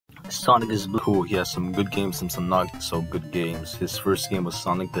Sonic is cool. He has some good games and some not so good games. His first game was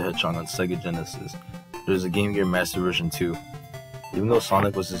Sonic the Hedgehog on Sega Genesis. There's a Game Gear Master version too. Even though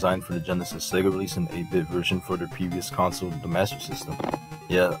Sonic was designed for the Genesis, Sega released an 8-bit version for their previous console, the Master System.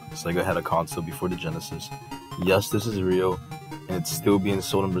 Yeah, Sega had a console before the Genesis. Yes, this is real, and it's still being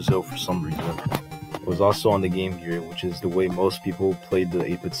sold in Brazil for some reason. It was also on the Game Gear, which is the way most people played the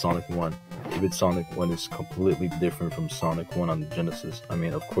 8-bit Sonic 1. 8-bit Sonic 1 is completely different from Sonic 1 on the Genesis. I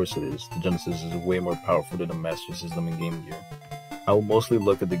mean, of course it is. The Genesis is way more powerful than the Master System and Game Gear. I will mostly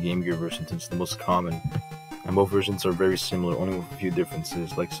look at the Game Gear version since it's the most common, and both versions are very similar, only with a few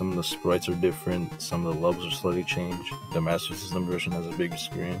differences, like some of the sprites are different, some of the levels are slightly changed. The Master System version has a bigger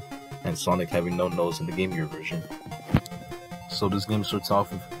screen, and Sonic having no nose in the Game Gear version. So this game starts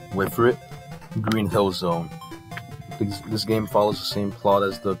off with, wait for it, Green Hill Zone. This game follows the same plot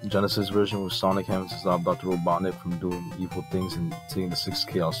as the Genesis version, with Sonic having to stop Dr. Robotnik from doing evil things and taking the 6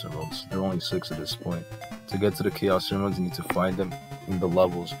 Chaos Emeralds. There are only 6 at this point. To get to the Chaos Emeralds, you need to find them in the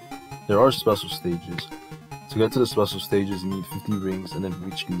levels. There are special stages. To get to the special stages, you need 50 rings and then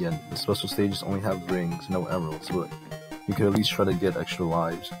reach the end. The special stages only have rings, no emeralds, but you can at least try to get extra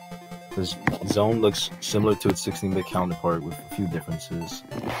lives. This zone looks similar to its 16-bit counterpart with a few differences.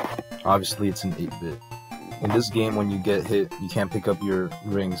 Obviously, it's an 8-bit. In this game, when you get hit, you can't pick up your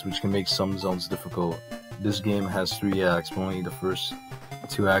rings, which can make some zones difficult. This game has 3 acts, but only the first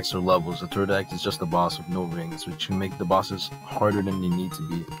 2 acts are levels. The 3rd act is just a boss with no rings, which can make the bosses harder than they need to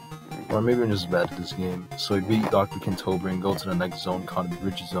be. Or maybe I'm just bad at this game. So we beat Dr. Kintober and go to the next zone called the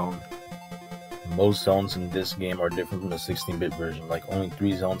Bridge Zone. Most zones in this game are different from the 16-bit version, like only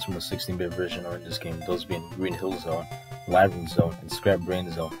 3 zones from the 16-bit version are in this game, those being Green Hill Zone, Labyrinth Zone, and Scrap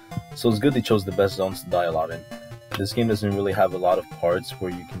Brain Zone. So it's good they chose the best zones to die a lot in. This game doesn't really have a lot of parts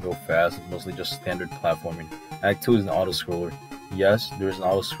where you can go fast, it's mostly just standard platforming. Act 2 is an auto-scroller. Yes, there is an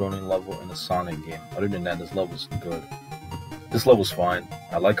auto-scrolling level in the Sonic game. Other than that, this level's good. This level's fine.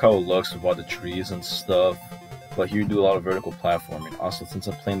 I like how it looks with all the trees and stuff, but here you do a lot of vertical platforming. Also, since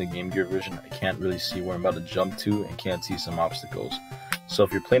I'm playing the Game Gear version, I can't really see where I'm about to jump to and can't see some obstacles. So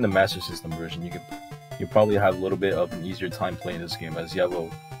if you're playing the Master System version, you probably have a little bit of an easier time playing this game as you have a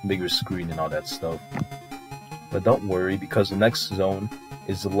bigger screen and all that stuff. But don't worry, because the next zone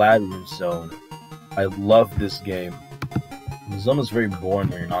is the Labyrinth Zone. I love this game. The zone is very boring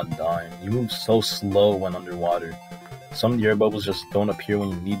when you're not dying. You move so slow when underwater. Some of the air bubbles just don't appear when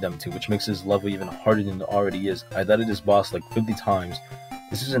you need them to, which makes this level even harder than it already is. I died at this boss like 50 times.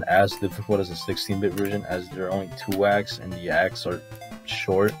 This isn't as difficult as the 16-bit version, as there are only 2 acts and the acts are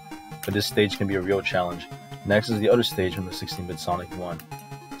short, but this stage can be a real challenge. Next is the other stage from the 16-bit Sonic 1.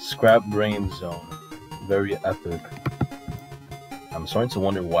 Scrap Brain Zone. Very epic. I'm starting to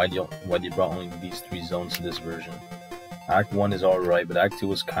wonder why they brought only these 3 zones to this version. Act 1 is alright, but Act 2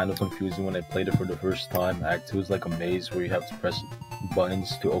 was kind of confusing when I played it for the first time. Act 2 is like a maze where you have to press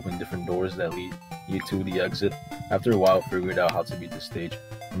buttons to open different doors that lead you to the exit. After a while, I figured out how to beat this stage.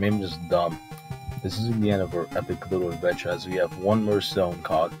 Or maybe I'm just dumb. This isn't the end of our epic little adventure, as we have one more zone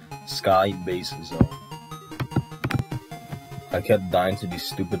called Sky Base Zone. I kept dying to these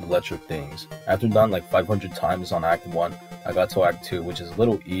stupid electric things. After dying like 500 times on Act 1, I got to Act 2, which is a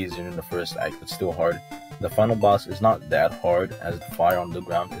little easier than the first act, but still hard. The final boss is not that hard, as the fire on the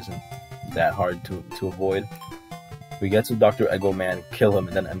ground isn't that hard to avoid. We get to Dr. Eggman, kill him,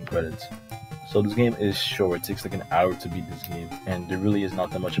 and then end credits. So this game is short, it takes like an hour to beat this game, and there really is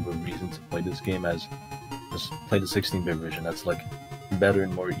not that much of a reason to play this game as just play the 16-bit version. That's like better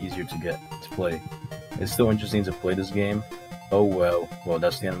and more easier to get to play. It's still interesting to play this game. Oh well,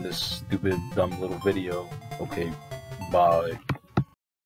 that's the end of this stupid dumb little video. Okay, bye.